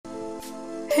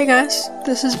Hey guys,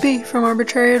 this is B from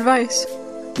Arbitrary Advice,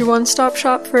 your one-stop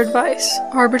shop for advice,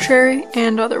 arbitrary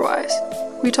and otherwise.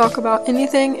 We talk about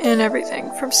anything and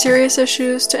everything, from serious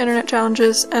issues to internet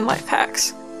challenges and life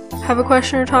hacks. Have a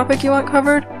question or topic you want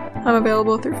covered? I'm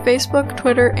available through Facebook,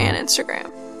 Twitter, and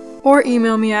Instagram. Or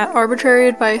email me at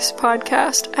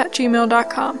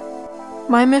arbitraryadvicepodcast@gmail.com.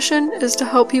 My mission is to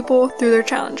help people through their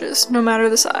challenges, no matter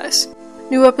the size.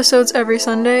 New episodes every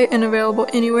Sunday and available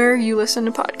anywhere you listen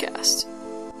to podcasts.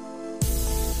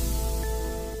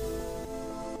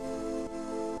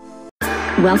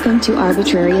 Welcome to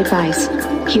Arbitrary Advice.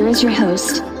 Here is your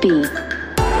host, B.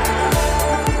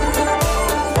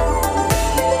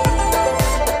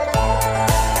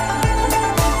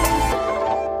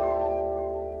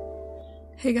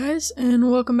 Hey guys,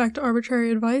 and welcome back to Arbitrary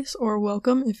Advice, or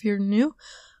welcome if you're new.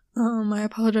 I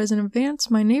apologize in advance.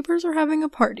 My neighbors are having a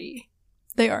party.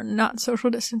 They are not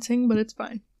social distancing, but it's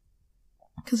fine.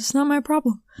 Because it's not my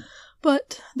problem.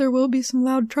 But there will be some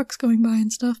loud trucks going by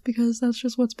and stuff, because that's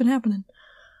just what's been happening.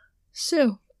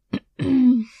 So,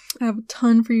 I have a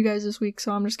ton for you guys this week,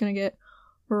 so I'm just gonna get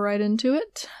right into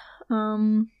it.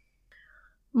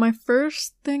 My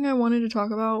first thing I wanted to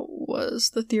talk about was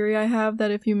the theory I have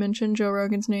that if you mention Joe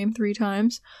Rogan's name 3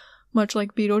 times, much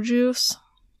like Beetlejuice,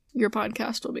 your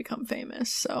podcast will become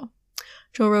famous. So,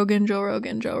 Joe Rogan, Joe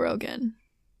Rogan, Joe Rogan.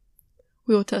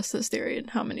 We will test this theory and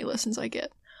how many listens I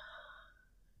get.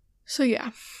 So yeah,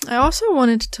 I also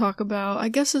wanted to talk about, I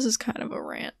guess this is kind of a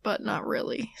rant, but not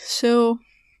really. So,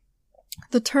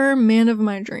 the term man of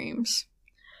my dreams,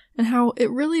 and how it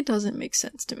really doesn't make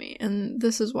sense to me, and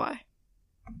this is why.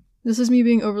 This is me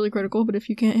being overly critical, but if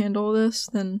you can't handle this,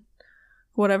 then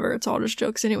whatever, it's all just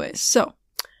jokes anyways. So,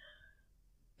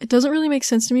 it doesn't really make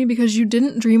sense to me because you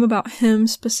didn't dream about him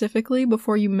specifically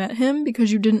before you met him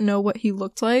because you didn't know what he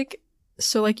looked like.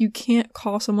 So, you can't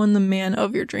call someone the man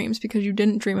of your dreams because you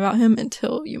didn't dream about him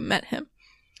until you met him.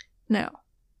 Now,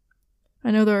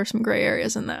 I know there are some gray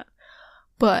areas in that,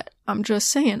 but I'm just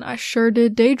saying, I sure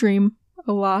did daydream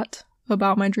a lot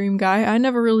about my dream guy. I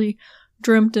never really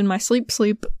dreamt in my sleep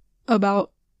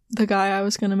about the guy I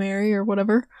was gonna marry or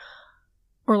whatever,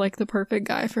 or the perfect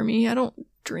guy for me. I don't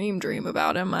dream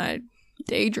about him, I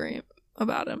daydream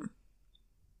about him.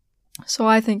 So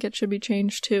I think it should be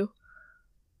changed to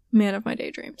man of my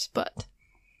daydreams, but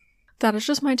that is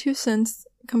just my 2 cents,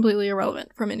 completely irrelevant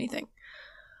from anything.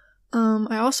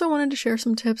 I also wanted to share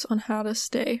some tips on how to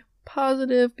stay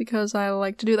positive because I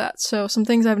like to do that. So some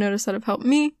things I've noticed that have helped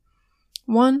me.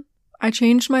 1, I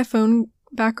changed my phone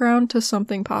background to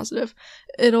something positive.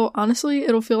 It'll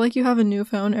feel like you have a new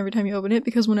phone every time you open it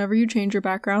because whenever you change your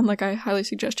background, I highly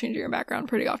suggest changing your background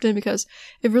pretty often because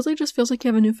it really just feels like you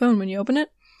have a new phone when you open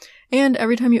it. And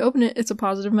every time you open it, it's a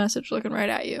positive message looking right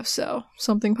at you. So,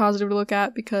 something positive to look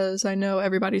at because I know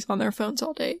everybody's on their phones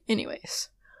all day anyways.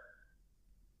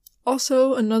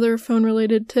 Also, another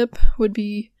phone-related tip would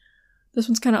be, this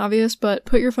one's kind of obvious, but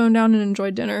put your phone down and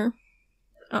enjoy dinner.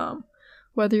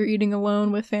 Whether you're eating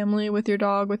alone, with family, with your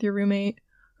dog, with your roommate,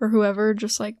 or whoever,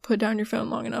 just put down your phone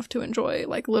long enough to enjoy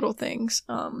little things.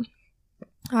 I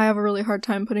have a really hard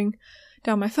time putting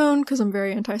down my phone because I'm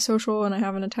very antisocial and I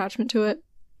have an attachment to it.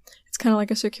 It's kind of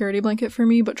like a security blanket for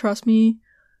me, but trust me,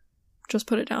 just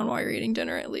put it down while you're eating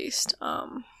dinner at least.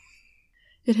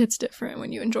 It hits different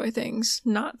when you enjoy things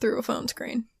not through a phone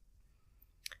screen.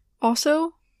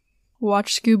 Also,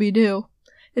 watch Scooby-Doo.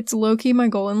 It's low-key my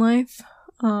goal in life,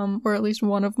 or at least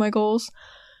one of my goals,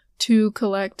 to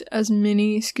collect as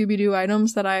many Scooby-Doo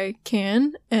items that I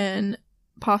can and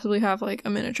possibly have a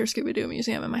miniature Scooby-Doo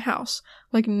museum in my house.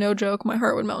 No joke, my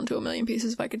heart would melt into a million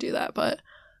pieces if I could do that, but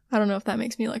I don't know if that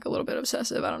makes me a little bit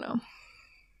obsessive. I don't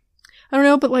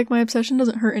know, but my obsession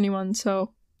doesn't hurt anyone,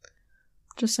 so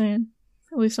just saying.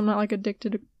 At least I'm not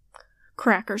addicted to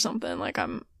crack or something.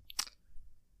 I'm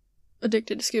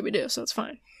addicted to Scooby-Doo, so it's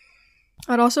fine.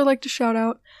 I'd also like to shout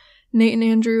out Nate and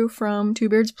Andrew from Two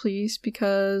Beards Please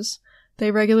because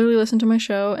they regularly listen to my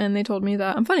show and they told me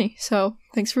that I'm funny. So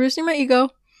thanks for boosting my ego.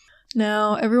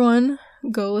 Now everyone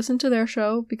go listen to their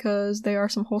show because they are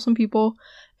some wholesome people.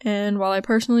 And while I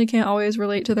personally can't always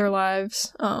relate to their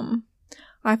lives,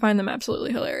 I find them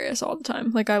absolutely hilarious all the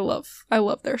time. I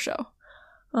love their show.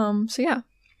 So yeah,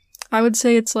 I would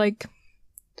say it's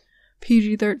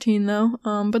PG-13 though,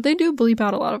 but they do bleep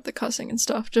out a lot of the cussing and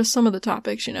stuff, just some of the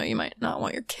topics, you might not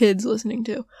want your kids listening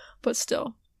to, but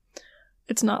still,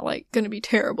 it's not gonna be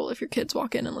terrible if your kids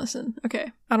walk in and listen.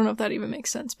 Okay, I don't know if that even makes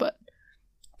sense, but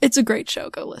it's a great show,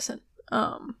 go listen.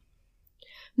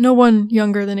 No one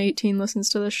younger than 18 listens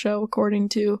to this show according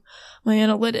to my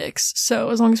analytics, so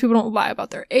as long as people don't lie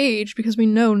about their age, because we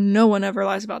know no one ever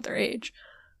lies about their age,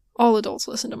 all adults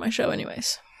listen to my show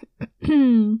anyways.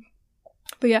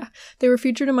 But yeah, they were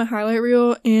featured in my highlight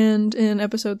reel and in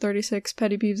episode 36,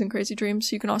 Petty Peeves and Crazy Dreams,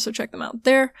 so you can also check them out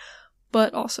there.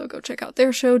 But also go check out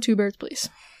their show, Two Birds Please.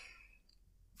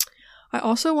 I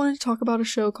also wanted to talk about a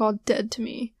show called Dead to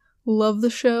Me. Love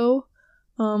the show.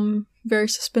 Very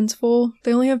suspenseful.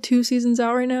 They only have 2 seasons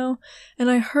out right now, and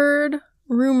I heard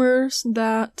rumors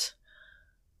that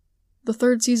the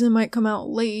 3rd season might come out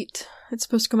late. It's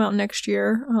supposed to come out next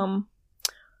year,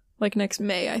 like next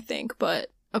May, I think,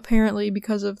 but apparently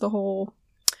because of the whole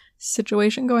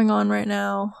situation going on right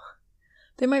now,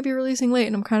 they might be releasing late,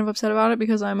 and I'm kind of upset about it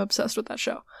because I'm obsessed with that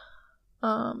show.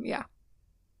 Yeah.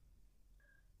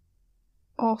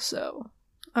 Also,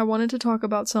 I wanted to talk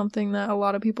about something that a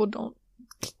lot of people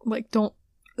I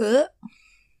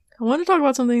want to talk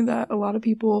about something that a lot of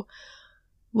people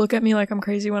look at me like I'm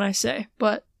crazy when I say,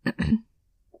 but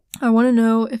I want to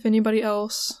know if anybody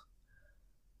else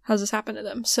has this happen to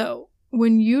them. So,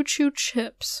 when you chew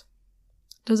chips,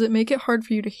 does it make it hard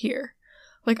for you to hear?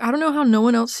 Like, I don't know how no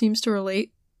one else seems to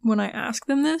relate when I ask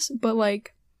them this, but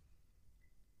like,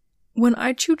 when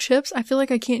I chew chips, I feel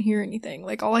like I can't hear anything.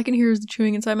 Like, all I can hear is the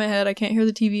chewing inside my head. I can't hear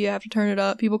the TV. I have to turn it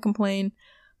up. People complain.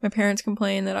 My parents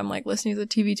complain that I'm, like, listening to the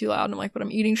TV too loud. And I'm like, but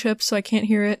I'm eating chips, so I can't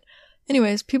hear it.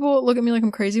 Anyways, people look at me like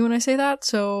I'm crazy when I say that,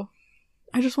 so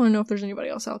I just want to know if there's anybody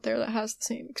else out there that has the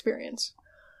same experience.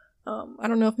 I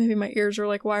don't know if maybe my ears are,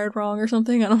 like, wired wrong or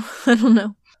something. I don't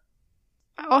know.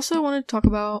 I also wanted to talk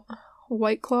about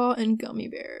White Claw and gummy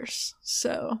bears.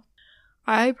 So,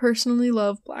 I personally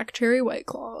love black cherry White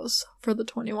Claws for the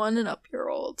 21 and up year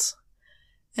olds.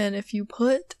 And if you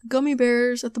put gummy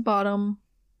bears at the bottom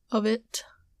of it,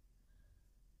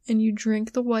 and you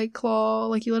drink the White Claw,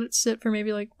 like you let it sit for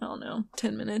maybe like, I don't know,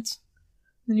 10 minutes,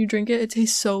 then you drink it, it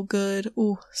tastes so good.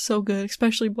 Ooh, so good.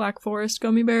 Especially Black Forest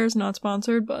gummy bears, not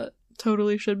sponsored, but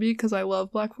totally should be, because I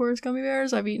love Black Forest gummy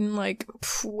bears. I've eaten like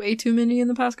way too many in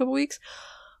the past couple weeks.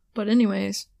 But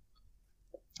anyways,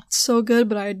 it's so good,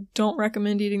 but I don't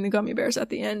recommend eating the gummy bears at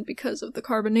the end because of the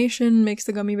carbonation. Makes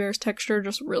the gummy bears texture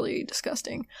just really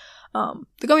disgusting.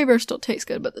 The gummy bears still taste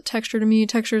good, but the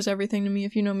texture is everything to me.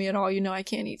 If you know me at all, you know I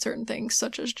can't eat certain things,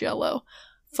 such as Jell-O.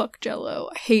 Fuck Jell-O.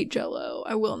 I hate Jell-O.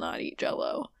 I will not eat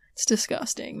Jell-O. It's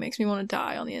disgusting. Makes me want to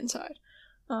die on the inside.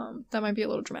 That might be a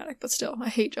little dramatic, but still, I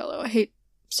hate Jell-O. I hate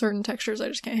certain textures I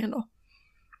just can't handle.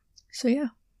 So yeah.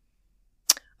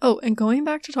 Oh, and going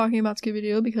back to talking about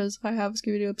Scooby-Doo, because I have a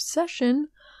Scooby-Doo obsession,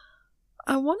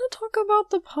 I want to talk about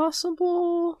the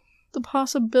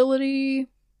possibility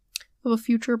of a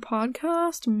future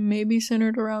podcast, maybe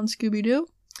centered around Scooby-Doo.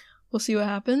 We'll see what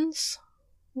happens.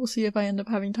 We'll see if I end up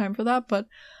having time for that, but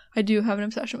I do have an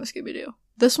obsession with Scooby-Doo.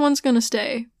 This one's gonna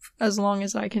stay. As long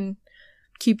as I can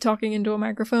keep talking into a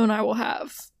microphone, I will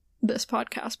have this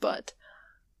podcast, but,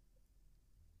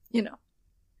 you know,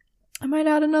 I might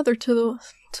add another to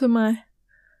my,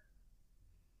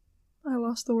 I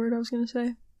lost the word I was gonna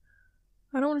say.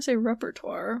 I don't want to say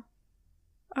repertoire.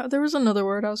 There was another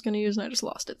word I was going to use and I just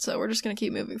lost it, so we're just going to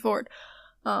keep moving forward.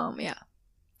 Yeah.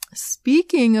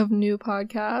 Speaking of new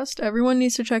podcast, everyone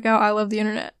needs to check out I Love the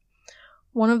Internet.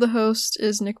 One of the hosts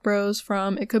is Nick Bros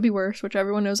from It Could Be Worse, which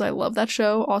everyone knows I love that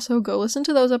show. Also, go listen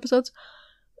to those episodes.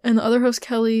 And the other host,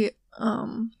 Kelly,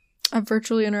 I've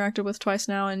virtually interacted with twice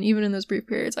now, and even in those brief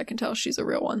periods, I can tell she's a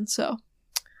real one, so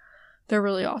they're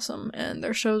really awesome, and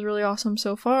their show's really awesome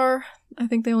so far. I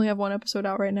think they only have 1 episode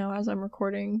out right now as I'm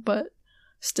recording, but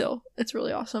still, it's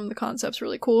really awesome. The concept's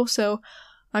really cool, so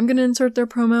I'm going to insert their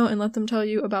promo and let them tell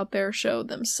you about their show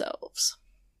themselves.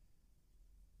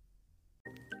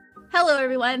 Hello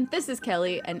everyone, this is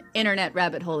Kelly, an internet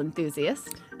rabbit hole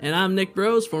enthusiast. And I'm Nick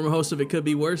Bros, former host of It Could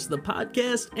Be Worse, the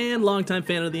podcast, and longtime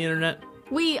fan of the internet.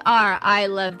 We are I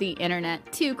Love the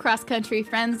Internet, 2 cross-country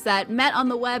friends that met on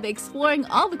the web exploring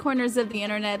all the corners of the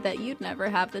internet that you'd never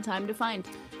have the time to find.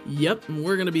 Yep, and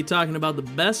we're going to be talking about the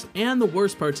best and the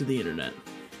worst parts of the internet.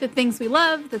 The things we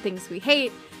love, the things we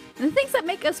hate, and the things that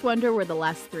make us wonder where the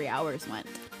last 3 hours went.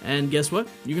 And guess what?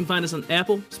 You can find us on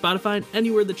Apple, Spotify, and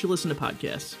anywhere that you listen to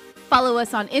podcasts. Follow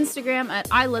us on Instagram at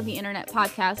I Love the Internet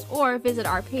Podcast, or visit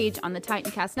our page on the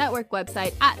Titancast Network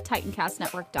website at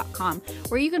titancastnetwork.com,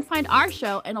 where you can find our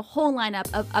show and a whole lineup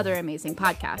of other amazing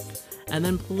podcasts. And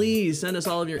then please send us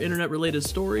all of your internet-related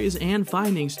stories and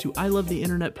findings to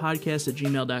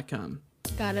ilovetheinternet.podcast@gmail.com.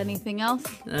 Got anything else?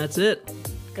 That's it.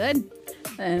 Good.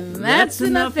 And that's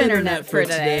enough internet for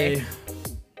today.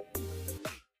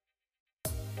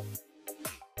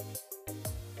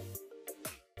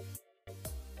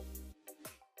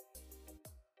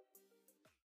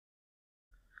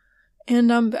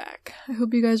 And I'm back. I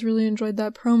hope you guys really enjoyed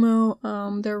that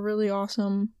promo. They're really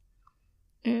awesome.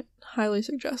 highly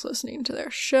suggest listening to their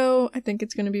show. I think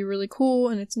it's going to be really cool,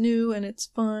 and it's new, and it's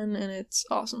fun, and it's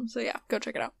awesome. So yeah, go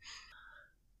check it out.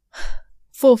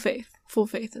 Full faith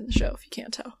in the show, if you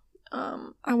can't tell.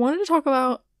 I wanted to talk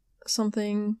about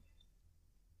something.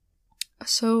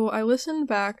 So I listened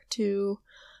back to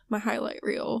my highlight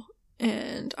reel,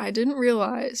 and I didn't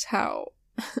realize how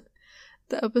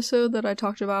the episode that I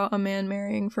talked about a man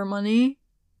marrying for money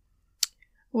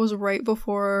was right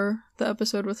before the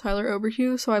episode with Tyler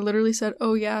Oberhue. So I literally said,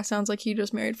 oh yeah, sounds like he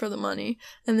just married for the money.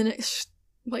 And then it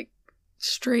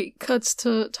straight cuts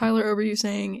to Tyler Oberhue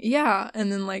saying, yeah,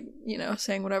 and then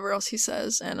saying whatever else he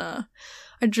says. And I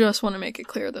just want to make it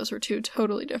clear those were two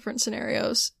totally different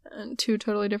scenarios and two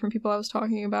totally different people I was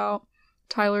talking about.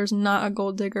 Tyler's not a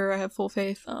gold digger. I have full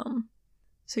faith.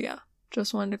 So yeah,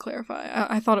 just wanted to clarify.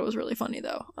 I thought it was really funny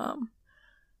though.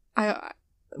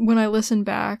 When I listened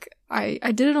back, I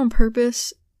did it on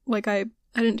purpose. Like I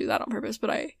didn't do that on purpose, but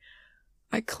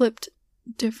I clipped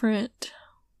different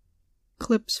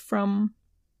clips from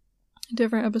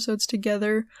different episodes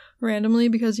together randomly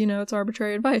because, it's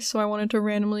arbitrary advice. So I wanted to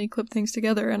randomly clip things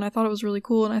together, and I thought it was really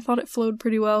cool, and I thought it flowed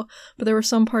pretty well. But there were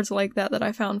some parts like that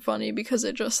I found funny because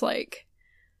it just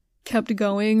kept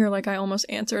going, or I almost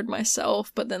answered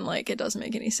myself, but then it doesn't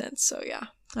make any sense. So yeah,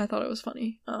 I thought it was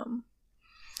funny.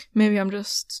 Maybe I'm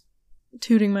just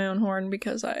tooting my own horn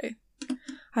because I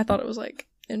thought it was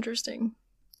interesting.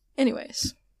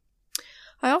 Anyways,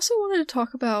 I also wanted to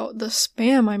talk about the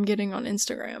spam I'm getting on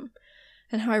Instagram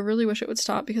and how I really wish it would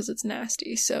stop because it's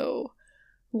nasty. So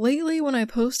lately when I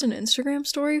post an Instagram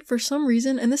story, for some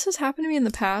reason, and this has happened to me in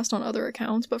the past on other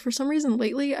accounts, but for some reason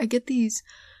lately I get these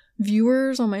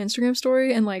viewers on my Instagram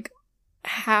story, and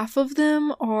half of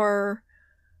them are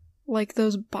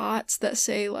those bots that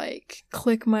say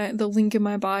click the link in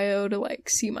my bio to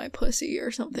see my pussy or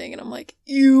something, and I'm like,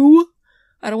 ew,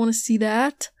 I don't want to see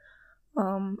that.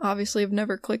 Obviously I've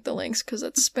never clicked the links because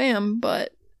it's spam,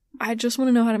 but I just want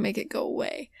to know how to make it go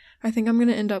away. I think I'm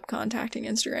gonna end up contacting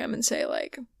Instagram and say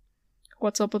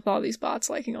what's up with all these bots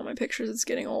liking all my pictures, it's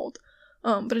getting old.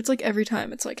 But it's every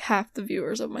time it's half the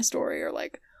viewers of my story are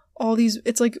all these,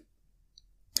 it's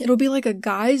it'll be a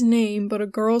guy's name but a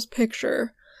girl's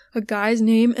picture, a guy's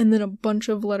name, and then a bunch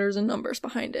of letters and numbers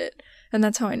behind it. And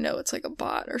that's how I know it's a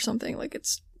bot or something.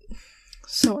 It's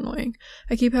so annoying.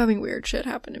 I keep having weird shit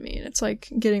happen to me, and it's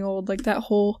getting old. That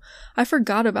whole, I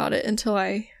forgot about it until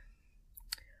I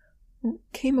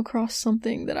came across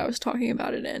something that I was talking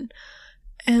about it in.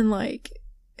 And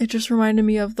it just reminded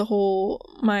me of the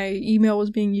whole, my email was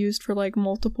being used for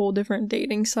multiple different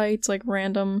dating sites,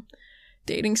 random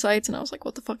dating sites, and I was like,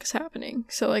 what the fuck is happening?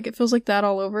 So it feels like that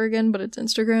all over again, but it's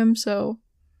Instagram. So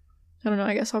I don't know,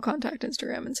 I guess I'll contact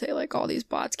Instagram and say all these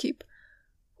bots keep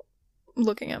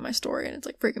looking at my story and it's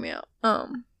freaking me out.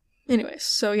 Anyways,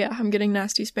 so yeah, I'm getting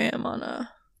nasty spam on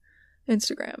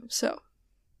Instagram, so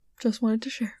just wanted to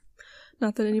share.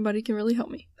 Not that anybody can really help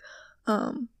me.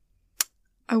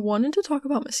 I wanted to talk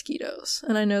about mosquitoes,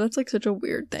 and I know that's such a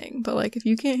weird thing, but if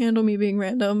you can't handle me being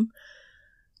random,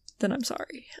 then I'm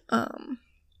sorry.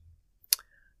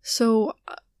 So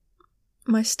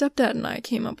my stepdad and I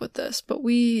came up with this, but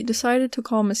we decided to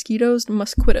call mosquitoes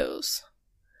mosquitos,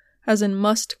 as in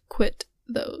must quit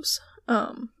those,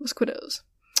 mosquitos,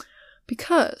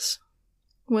 because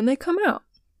when they come out,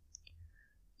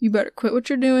 you better quit what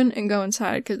you're doing and go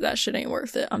inside, because that shit ain't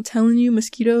worth it. I'm telling you,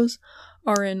 mosquitoes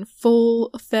are in full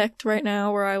effect right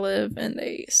now where I live, and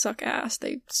they suck ass.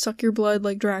 They suck your blood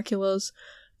like Dracula's,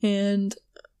 and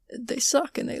they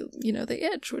suck, and they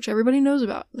itch, which everybody knows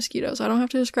about mosquitoes. I don't have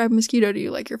to describe a mosquito to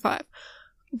you like you're 5.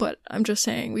 But I'm just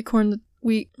saying, we coined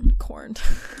we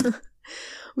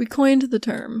coined the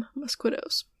term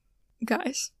mosquitos.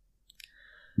 Guys,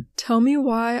 tell me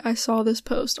why I saw this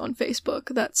post on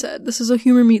Facebook that said, this is a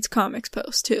Humor Meets Comics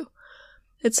post too.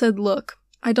 It said, look,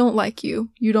 I don't like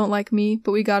you, you don't like me,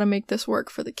 but we gotta make this work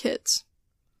for the kids.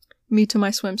 Me to my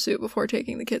swimsuit before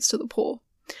taking the kids to the pool.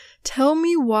 Tell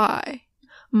me why.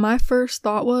 My first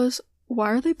thought was,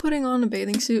 why are they putting on a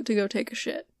bathing suit to go take a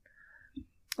shit?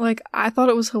 I thought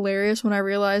it was hilarious when I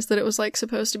realized that it was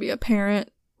supposed to be a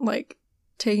parent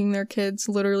taking their kids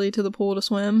literally to the pool to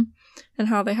swim, and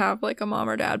how they have a mom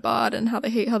or dad bod and how they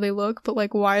hate how they look. But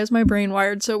why is my brain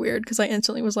wired so weird? Because I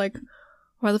instantly was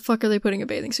why the fuck are they putting a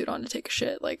bathing suit on to take a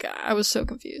shit? I was so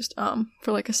confused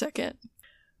for a second.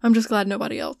 I'm just glad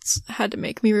nobody else had to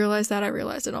make me realize that. I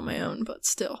realized it on my own, but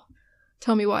still,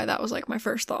 tell me why that was my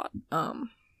first thought.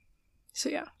 So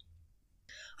yeah.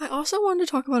 I also wanted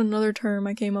to talk about another term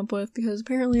I came up with, because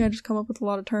apparently I just come up with a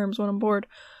lot of terms when I'm bored.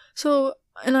 So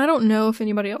and I don't know if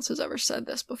anybody else has ever said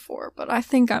this before, but I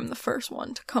think I'm the first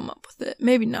one to come up with it.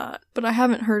 Maybe not, but I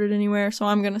haven't heard it anywhere, so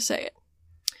I'm gonna say it.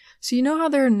 So you know how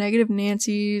there are negative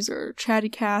Nancys, or chatty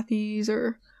Cathys,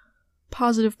 or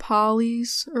positive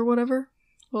Pollys, or whatever?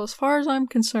 Well, as far as I'm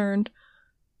concerned,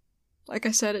 like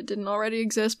I said, it didn't already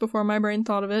exist before my brain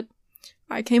thought of it.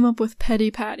 I came up with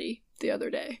petty Patty the other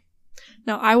day.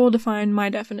 Now, I will define my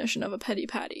definition of a petty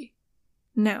Patty.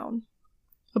 Noun.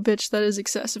 A bitch that is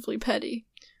excessively petty.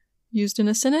 Used in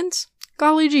a sentence?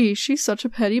 Golly gee, she's such a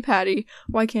petty Patty.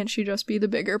 Why can't she just be the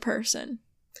bigger person?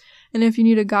 And if you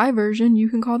need a guy version, you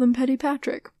can call them Petty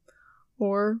Patrick.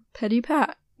 Or Petty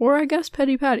Pat. Or I guess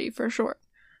Petty Patty for short.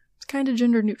 It's kind of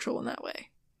gender neutral in that way.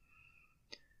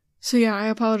 So yeah, I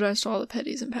apologize to all the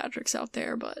Pettys and Patricks out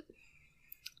there, but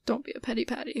don't be a petty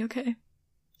Patty, okay?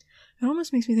 It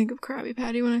almost makes me think of Krabby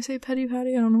Patty when I say petty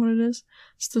Patty. I don't know what it is.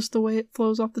 It's just the way it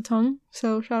flows off the tongue.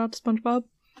 So shout out to SpongeBob.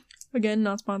 Again,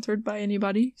 not sponsored by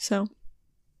anybody. So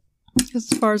as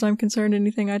far as I'm concerned,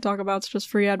 anything I talk about is just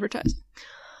free advertising.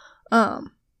 I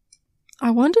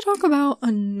wanted to talk about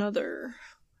another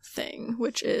thing,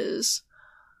 which is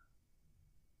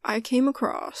I came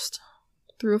across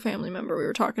through a family member. We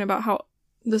were talking about how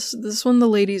this one the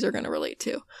ladies are going to relate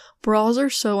to. Bras are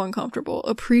so uncomfortable.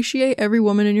 Appreciate every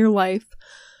woman in your life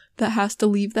that has to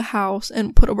leave the house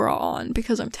and put a bra on,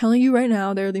 because I'm telling you right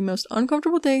now, they're the most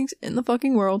uncomfortable things in the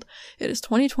fucking world. It is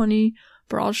 2020.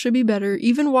 Bras should be better.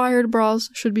 Even wired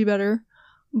bras should be better.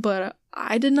 But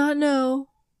I did not know.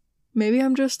 Maybe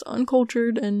I'm just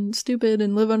uncultured and stupid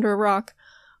and live under a rock,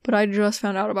 but I just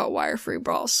found out about wire-free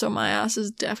bras, so my ass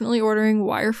is definitely ordering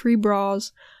wire-free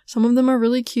bras. Some of them are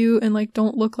really cute and, like,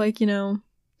 don't look like, you know,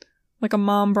 like a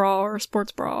mom bra or a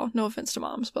sports bra. No offense to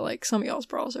moms, but, like, some of y'all's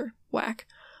bras are whack.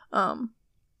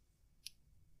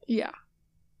 Yeah.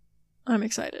 I'm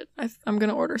excited. I'm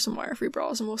gonna order some wire-free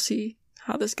bras and we'll see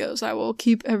how this goes. I will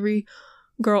keep every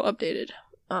girl updated.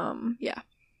 Yeah.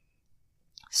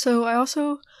 So I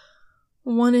also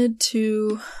wanted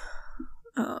to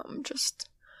just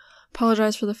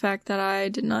apologize for the fact that I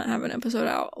did not have an episode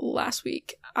out last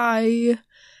week. I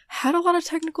had a lot of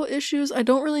technical issues. I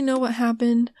don't really know what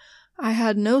happened. I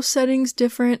had no settings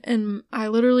different, and I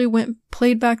literally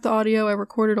played back the audio. I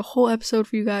recorded a whole episode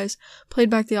for you guys, played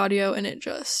back the audio, and it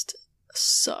just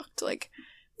sucked. Like,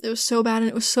 it was so bad and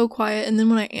it was so quiet, and then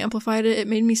when I amplified it, it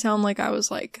made me sound like I was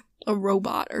like a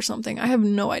robot or something. I have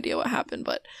no idea what happened,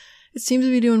 but it seems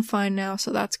to be doing fine now,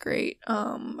 so that's great.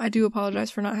 I do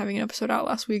apologize for not having an episode out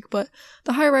last week, but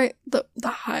the highlight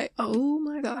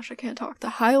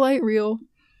reel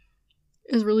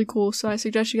is really cool, so I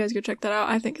suggest you guys go check that out.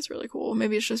 I think it's really cool.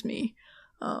 Maybe it's just me.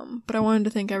 But I wanted to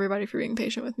thank everybody for being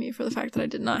patient with me for the fact that I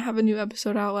did not have a new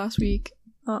episode out last week.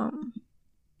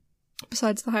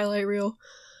 Besides the highlight reel.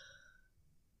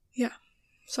 Yeah.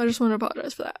 So I just want to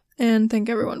apologize for that. And thank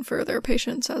everyone for their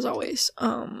patience, as always.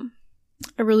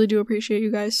 I really do appreciate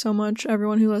you guys so much,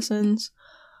 everyone who listens.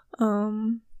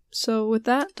 So with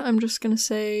that, I'm just gonna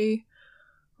say,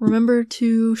 remember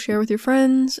to share with your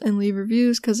friends and leave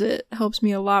reviews, because it helps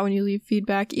me a lot when you leave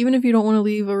feedback. Even if you don't want to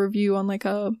leave a review on like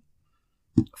a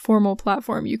formal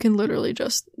platform, you can literally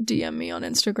just DM me on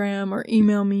Instagram or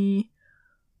email me,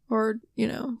 or, you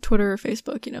know, Twitter or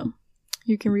Facebook, you know.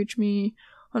 You can reach me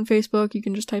on Facebook. You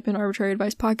can just type in Arbitrary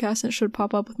Advice Podcast and it should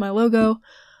pop up with my logo.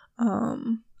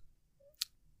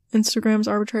 Instagram's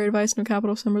Arbitrary Advice, no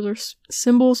capital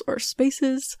symbols or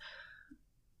spaces.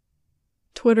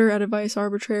 Twitter at Advice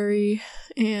Arbitrary,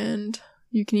 and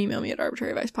you can email me at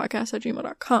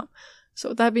arbitraryadvicepodcast@gmail.com. So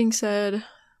with that being said,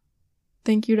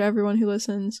 thank you to everyone who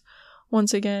listens.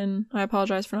 Once again, I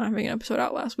apologize for not having an episode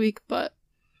out last week, but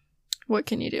what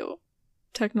can you do?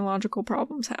 Technological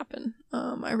problems happen.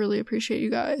 I really appreciate you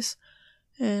guys,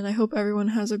 and I hope everyone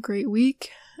has a great week,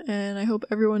 and I hope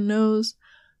everyone knows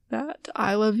that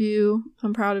I love you,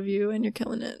 I'm proud of you, and you're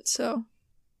killing it. So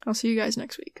I'll see you guys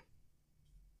next week.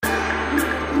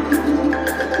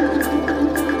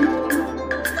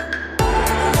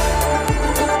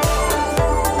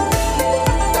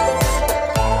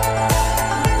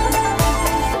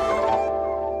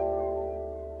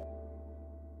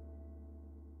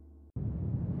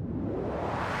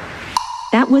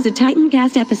 That was a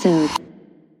Titancast episode.